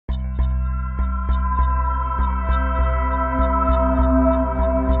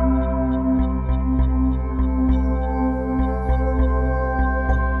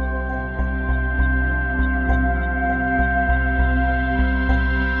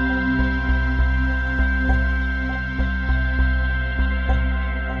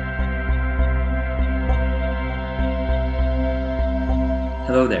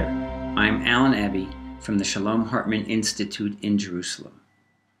from the Shalom Hartman Institute in Jerusalem.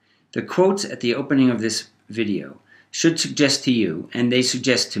 The quotes at the opening of this video should suggest to you, and they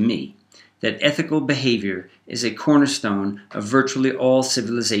suggest to me, that ethical behavior is a cornerstone of virtually all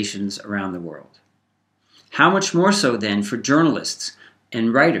civilizations around the world. How much more so then for journalists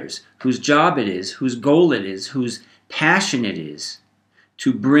and writers whose job it is, whose goal it is, whose passion it is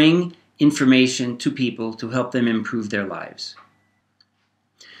to bring information to people to help them improve their lives.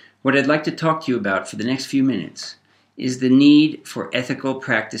 What I'd like to talk to you about for the next few minutes is the need for ethical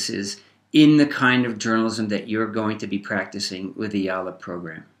practices in the kind of journalism that you're going to be practicing with the YALA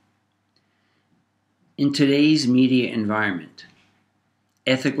program. In today's media environment,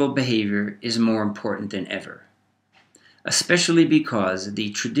 ethical behavior is more important than ever, especially because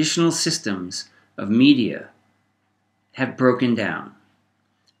the traditional systems of media have broken down.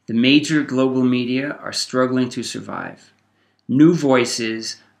 The major global media are struggling to survive. New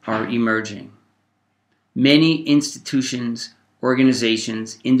voices are emerging. Many institutions,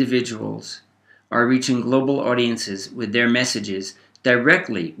 organizations, individuals are reaching global audiences with their messages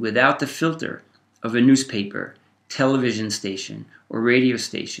directly without the filter of a newspaper, television station, or radio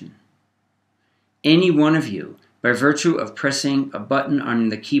station. Any one of you, by virtue of pressing a button on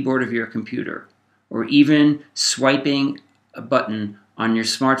the keyboard of your computer, or even swiping a button on your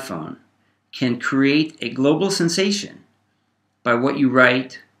smartphone, can create a global sensation by what you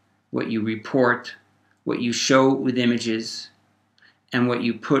write, what you report, what you show with images, and what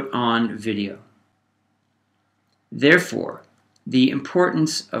you put on video. Therefore, the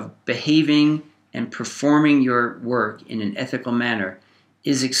importance of behaving and performing your work in an ethical manner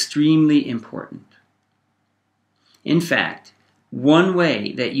is extremely important. In fact, one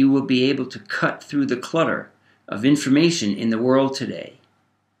way that you will be able to cut through the clutter of information in the world today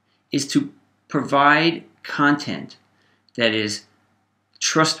is to provide content that is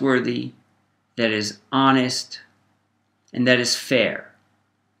trustworthy, that is honest, and that is fair.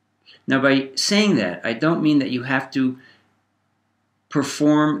 Now, by saying that, I don't mean that you have to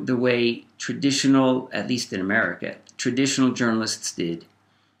perform the way traditional, at least in America, traditional journalists did,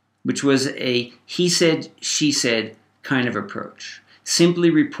 which was a he said, she said kind of approach. Simply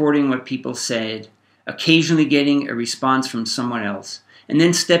reporting what people said, occasionally getting a response from someone else, and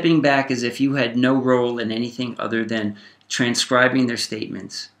then stepping back as if you had no role in anything other than transcribing their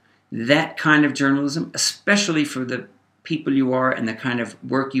statements. That kind of journalism, especially for the people you are and the kind of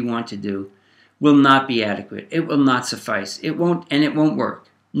work you want to do, will not be adequate. It will not suffice. It won't work.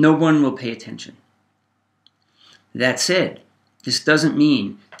 No one will pay attention. That said, this doesn't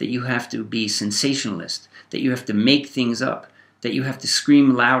mean that you have to be sensationalist, that you have to make things up, that you have to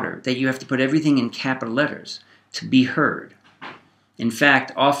scream louder, that you have to put everything in capital letters to be heard. In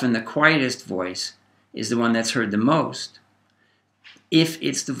fact, often the quietest voice is the one that's heard the most, if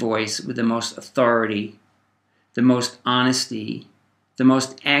it's the voice with the most authority, the most honesty, the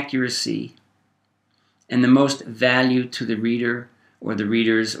most accuracy, and the most value to the reader or the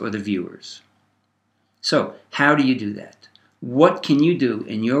readers or the viewers. So, how do you do that? What can you do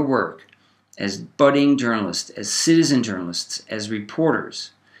in your work as budding journalists, as citizen journalists, as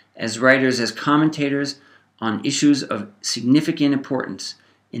reporters, as writers, as commentators on issues of significant importance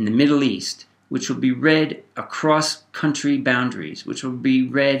in the Middle East, which will be read across country boundaries, which will be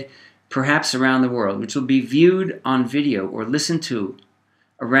read perhaps around the world, which will be viewed on video or listened to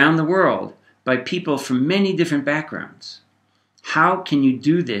around the world by people from many different backgrounds? How can you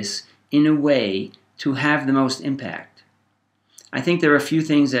do this in a way to have the most impact? I think there are a few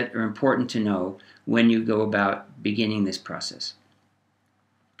things that are important to know when you go about beginning this process.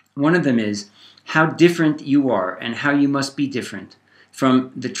 One of them is how different you are and how you must be different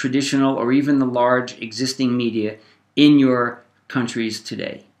from the traditional or even the large existing media in your countries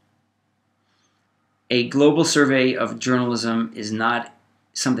today. A global survey of journalism is not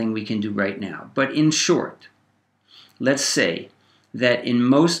something we can do right now. But in short, let's say that in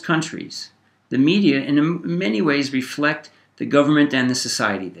most countries, the media in many ways reflect the government and the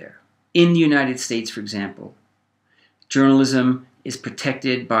society there. In the United States, for example, journalism is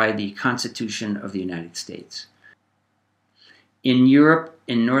protected by the Constitution of the United States. In Europe,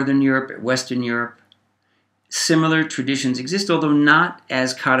 in Northern Europe, Western Europe, similar traditions exist, although not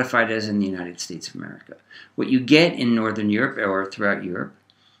as codified as in the United States of America. What you get in Northern Europe or throughout Europe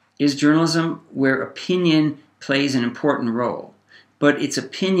is journalism where opinion plays an important role, but it's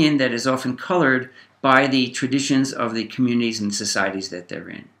opinion that is often colored by the traditions of the communities and societies that they're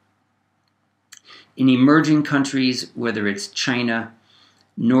in. In emerging countries, whether it's China,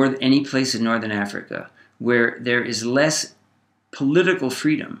 any place in Northern Africa, where there is less political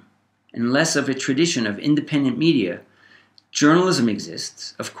freedom and less of a tradition of independent media, Journalism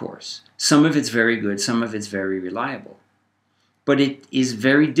exists, of course. Some of it's very good, some of it's very reliable. But it is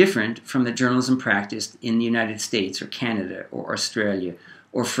very different from the journalism practiced in the United States or Canada or Australia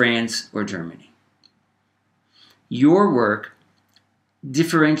or France or Germany. Your work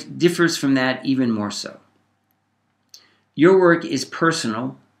differs from that even more so. Your work is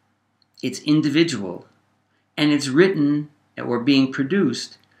personal, it's individual, and it's written or being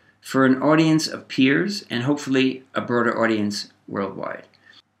produced for an audience of peers and hopefully a broader audience worldwide.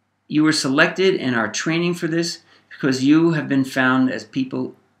 You were selected and are training for this because you have been found as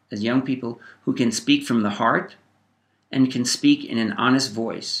people, as young people, who can speak from the heart and can speak in an honest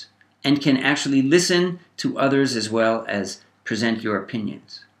voice and can actually listen to others as well as present your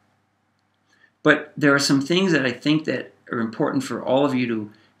opinions. But there are some things that I think that are important for all of you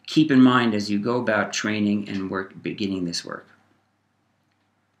to keep in mind as you go about training and beginning this work.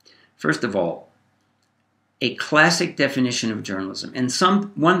 First of all, a classic definition of journalism, and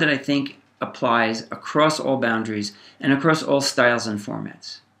one that I think applies across all boundaries and across all styles and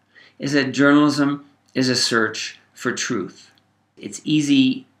formats, is that journalism is a search for truth. It's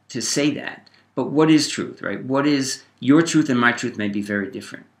easy to say that, but what is truth, right? What is your truth and my truth may be very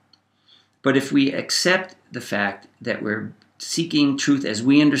different. But if we accept the fact that we're seeking truth as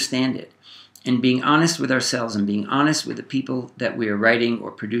we understand it, and being honest with ourselves and being honest with the people that we are writing or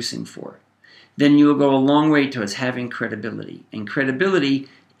producing for, then you will go a long way towards having credibility. And credibility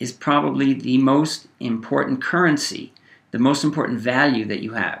is probably the most important currency, the most important value that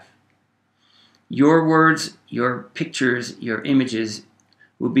you have. Your words, your pictures, your images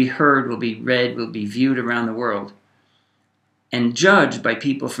will be heard, will be read, will be viewed around the world and judged by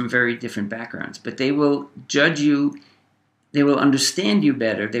people from very different backgrounds. But they will judge you, they will understand you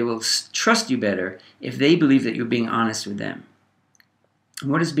better, they will trust you better if they believe that you're being honest with them.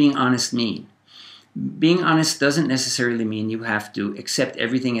 What does being honest mean? Being honest doesn't necessarily mean you have to accept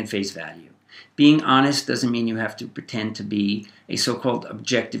everything at face value. Being honest doesn't mean you have to pretend to be a so-called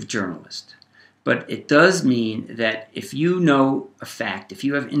objective journalist. But it does mean that if you know a fact, if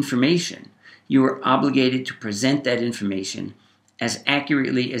you have information, you are obligated to present that information as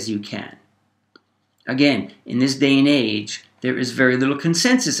accurately as you can. Again, in this day and age, there is very little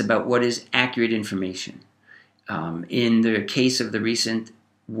consensus about what is accurate information. In the case of the recent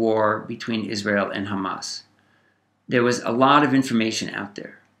war between Israel and Hamas, there was a lot of information out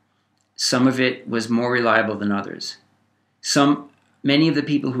there. Some of it was more reliable than others. Many of the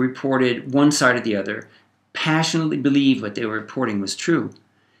people who reported one side or the other passionately believed what they were reporting was true.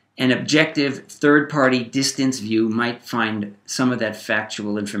 An objective, third-party, distance view might find some of that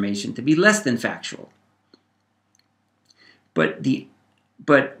factual information to be less than factual. But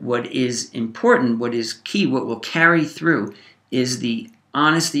what is important, what is key, what will carry through is the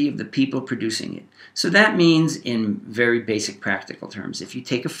honesty of the people producing it. So that means, in very basic practical terms, if you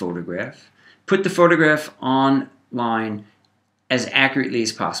take a photograph, put the photograph online as accurately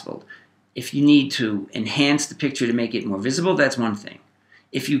as possible. If you need to enhance the picture to make it more visible, that's one thing.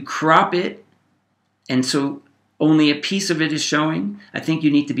 If you crop it, and so only a piece of it is showing, I think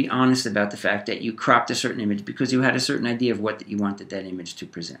you need to be honest about the fact that you cropped a certain image because you had a certain idea of what you wanted that image to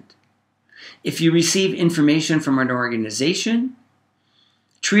present. If you receive information from an organization,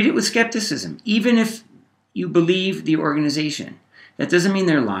 treat it with skepticism, even if you believe the organization. That doesn't mean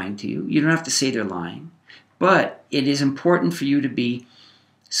they're lying to you. You don't have to say they're lying. But it is important for you to be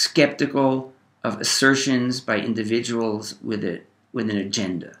skeptical of assertions by individuals with an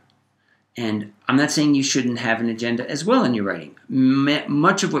agenda. And I'm not saying you shouldn't have an agenda as well in your writing.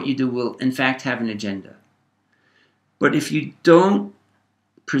 Much of what you do will, in fact, have an agenda. But if you don't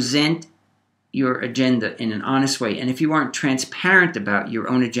present your agenda in an honest way, and if you aren't transparent about your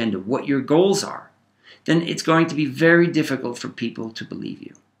own agenda, what your goals are, then it's going to be very difficult for people to believe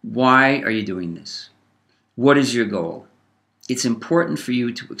you. Why are you doing this? What is your goal? It's important for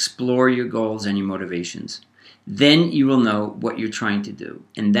you to explore your goals and your motivations. Then you will know what you're trying to do,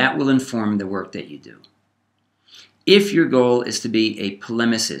 and that will inform the work that you do. If your goal is to be a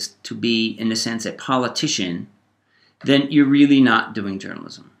polemicist, to be, in a sense, a politician, then you're really not doing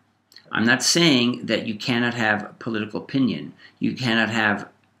journalism. I'm not saying that you cannot have a political opinion, you cannot have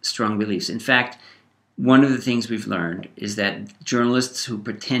strong beliefs. In fact, one of the things we've learned is that journalists who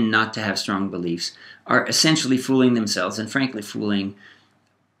pretend not to have strong beliefs are essentially fooling themselves and, frankly, fooling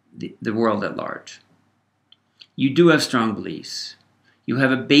the world at large. You do have strong beliefs. You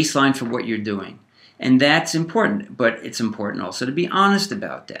have a baseline for what you're doing. And that's important, but it's important also to be honest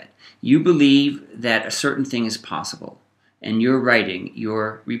about that. You believe that a certain thing is possible, and your writing,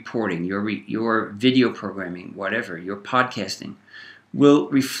 your reporting, your video programming, whatever, your podcasting, will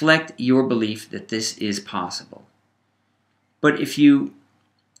reflect your belief that this is possible. But if you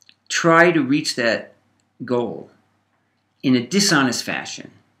try to reach that goal in a dishonest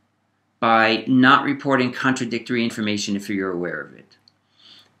fashion by not reporting contradictory information if you're aware of it,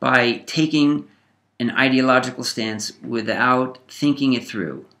 by taking an ideological stance without thinking it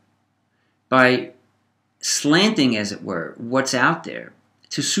through, by slanting, as it were, what's out there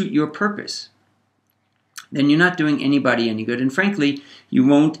to suit your purpose, then you're not doing anybody any good. And frankly, you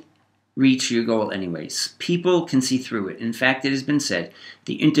won't reach your goal anyways. People can see through it. In fact, it has been said,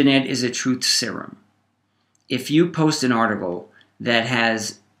 the internet is a truth serum. If you post an article that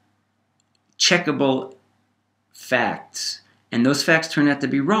has checkable facts, and those facts turn out to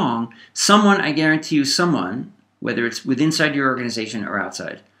be wrong, someone, I guarantee you, someone, whether it's inside your organization or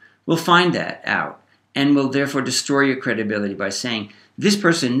outside, will find that out and will therefore destroy your credibility by saying, this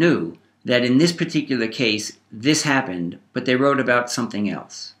person knew that in this particular case, this happened, but they wrote about something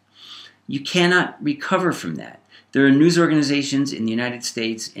else. You cannot recover from that. There are news organizations in the United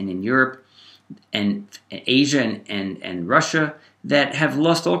States and in Europe and Asia and Russia that have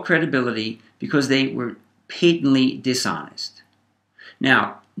lost all credibility because they were patently dishonest.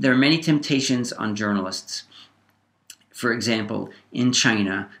 Now, there are many temptations on journalists. For example, in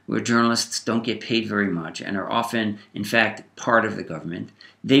China, where journalists don't get paid very much and are often, in fact, part of the government,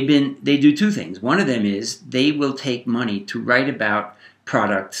 they do two things. One of them is they will take money to write about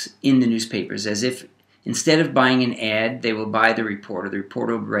products in the newspapers, as if instead of buying an ad, they will buy the reporter. The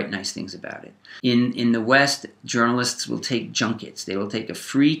reporter will write nice things about it. In the West, journalists will take junkets. They will take a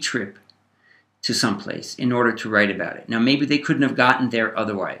free trip to someplace in order to write about it. Now, maybe they couldn't have gotten there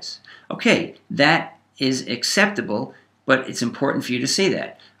otherwise. Okay, that is acceptable, but it's important for you to say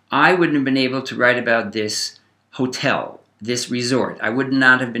that. I wouldn't have been able to write about this hotel, this resort. I would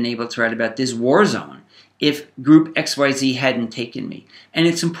not have been able to write about this war zone if group XYZ hadn't taken me. And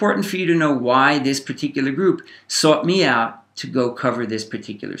it's important for you to know why this particular group sought me out to go cover this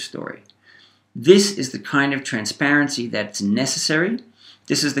particular story. This is the kind of transparency that's necessary.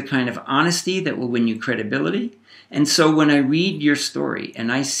 This is the kind of honesty that will win you credibility. And so when I read your story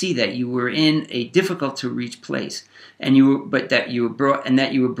and I see that you were in a difficult to reach place, and that you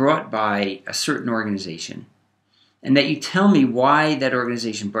were brought by a certain organization, and that you tell me why that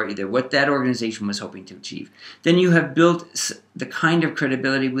organization brought you there, what that organization was hoping to achieve, then you have built the kind of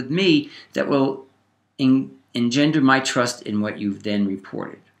credibility with me that will engender my trust in what you've then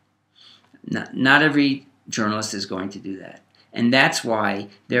reported. Not every journalist is going to do that. And that's why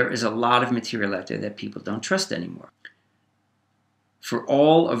there is a lot of material out there that people don't trust anymore. For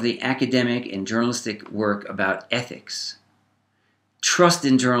all of the academic and journalistic work about ethics, trust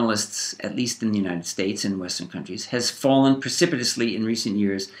in journalists, at least in the United States and Western countries, has fallen precipitously in recent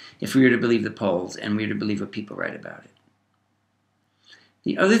years if we are to believe the polls and we are to believe what people write about it.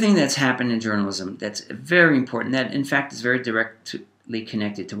 The other thing that's happened in journalism that's very important, that in fact is very directly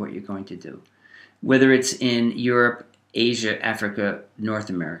connected to what you're going to do, whether it's in Europe, Asia, Africa, North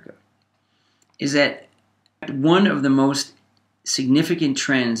America, is that one of the most significant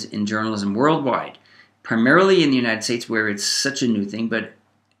trends in journalism worldwide, primarily in the United States where it's such a new thing, but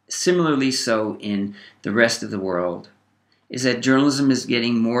similarly so in the rest of the world, is that journalism is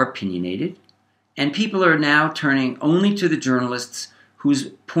getting more opinionated, and people are now turning only to the journalists whose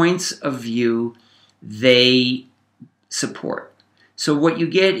points of view they support. So what you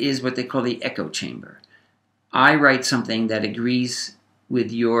get is what they call the echo chamber. I write something that agrees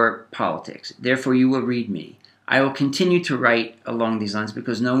with your politics. Therefore, you will read me. I will continue to write along these lines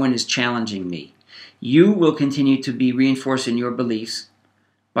because no one is challenging me. You will continue to be reinforced in your beliefs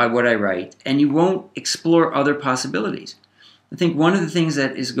by what I write, and you won't explore other possibilities. I think one of the things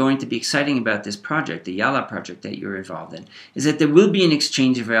that is going to be exciting about this project, the Yala project that you're involved in, is that there will be an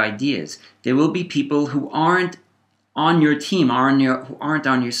exchange of ideas. There will be people who aren't on your team, who aren't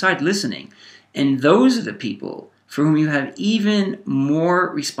on your side listening. And those are the people for whom you have even more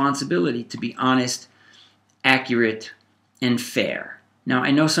responsibility to be honest, accurate, and fair. Now,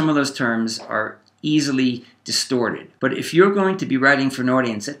 I know some of those terms are easily distorted, but if you're going to be writing for an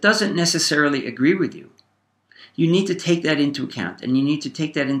audience that doesn't necessarily agree with you, you need to take that into account, and you need to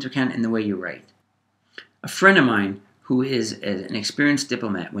take that into account in the way you write. A friend of mine who is an experienced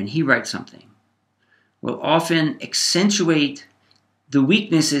diplomat, when he writes something, will often accentuate the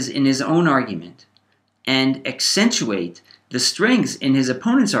weaknesses in his own argument and accentuate the strengths in his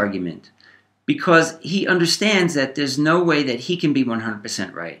opponent's argument because he understands that there's no way that he can be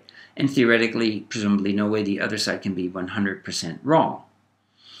 100% right, and theoretically, presumably, no way the other side can be 100% wrong.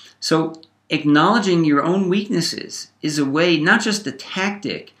 So acknowledging your own weaknesses is a way, not just a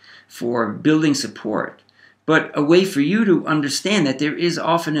tactic for building support, but a way for you to understand that there is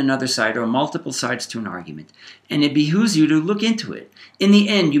often another side or multiple sides to an argument. And it behooves you to look into it. In the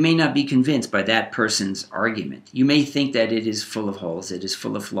end, you may not be convinced by that person's argument. You may think that it is full of holes, it is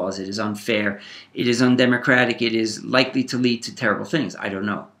full of flaws, it is unfair, it is undemocratic, it is likely to lead to terrible things. I don't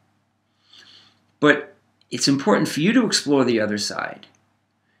know. But it's important for you to explore the other side.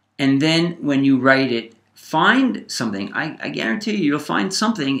 And then when you write it, find something. I guarantee you, you'll find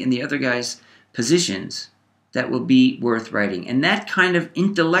something in the other guy's positions that will be worth writing. And that kind of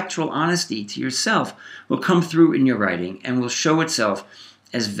intellectual honesty to yourself will come through in your writing and will show itself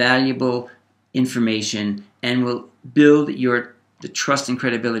as valuable information and will build the trust and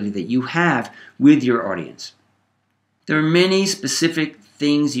credibility that you have with your audience. There are many specific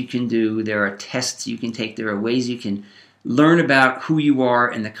things you can do. There are tests you can take. There are ways you can learn about who you are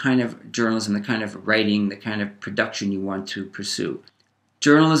and the kind of journalism, the kind of writing, the kind of production you want to pursue.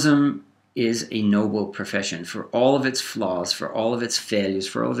 Journalism is a noble profession for all of its flaws, for all of its failures,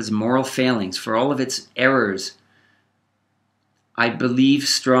 for all of its moral failings, for all of its errors. I believe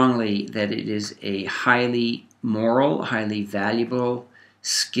strongly that it is a highly moral, highly valuable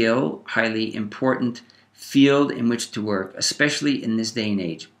skill, highly important field in which to work, especially in this day and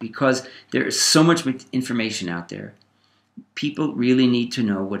age, because there is so much information out there. People really need to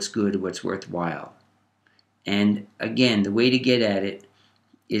know what's good, what's worthwhile. And again, the way to get at it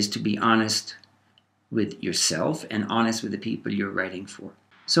is to be honest with yourself and honest with the people you're writing for.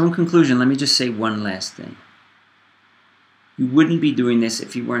 So in conclusion, let me just say one last thing. You wouldn't be doing this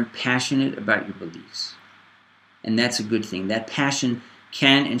if you weren't passionate about your beliefs. And that's a good thing. That passion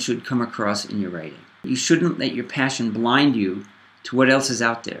can and should come across in your writing. You shouldn't let your passion blind you to what else is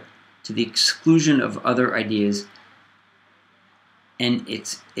out there, to the exclusion of other ideas. And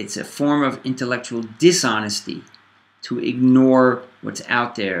it's a form of intellectual dishonesty to ignore what's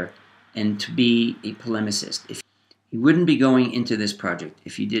out there and to be a polemicist. You wouldn't be going into this project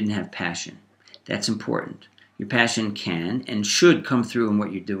if you didn't have passion. That's important. Your passion can and should come through in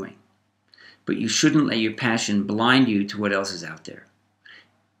what you're doing. But you shouldn't let your passion blind you to what else is out there.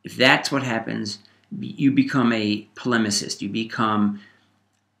 If that's what happens, you become a polemicist. You become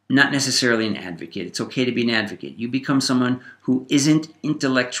not necessarily an advocate. It's okay to be an advocate. You become someone who isn't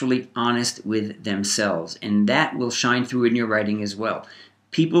intellectually honest with themselves, and that will shine through in your writing as well.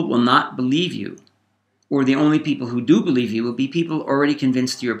 People will not believe you, or the only people who do believe you will be people already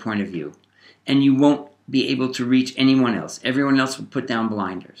convinced to your point of view, and you won't be able to reach anyone else. Everyone else will put down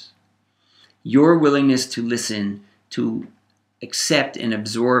blinders. Your willingness to listen, to accept and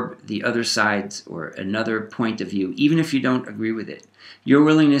absorb the other side's or another point of view, even if you don't agree with it, your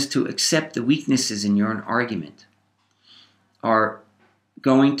willingness to accept the weaknesses in your own argument are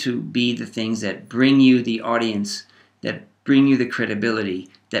going to be the things that bring you the audience, that bring you the credibility,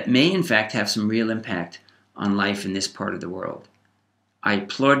 that may in fact have some real impact on life in this part of the world. I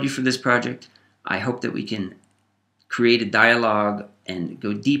applaud you for this project. I hope that we can create a dialogue and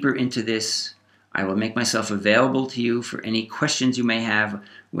go deeper into this. I will make myself available to you for any questions you may have,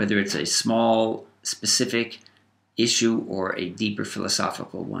 whether it's a small, specific issue or a deeper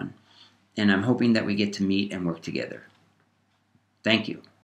philosophical one. And I'm hoping that we get to meet and work together. Thank you.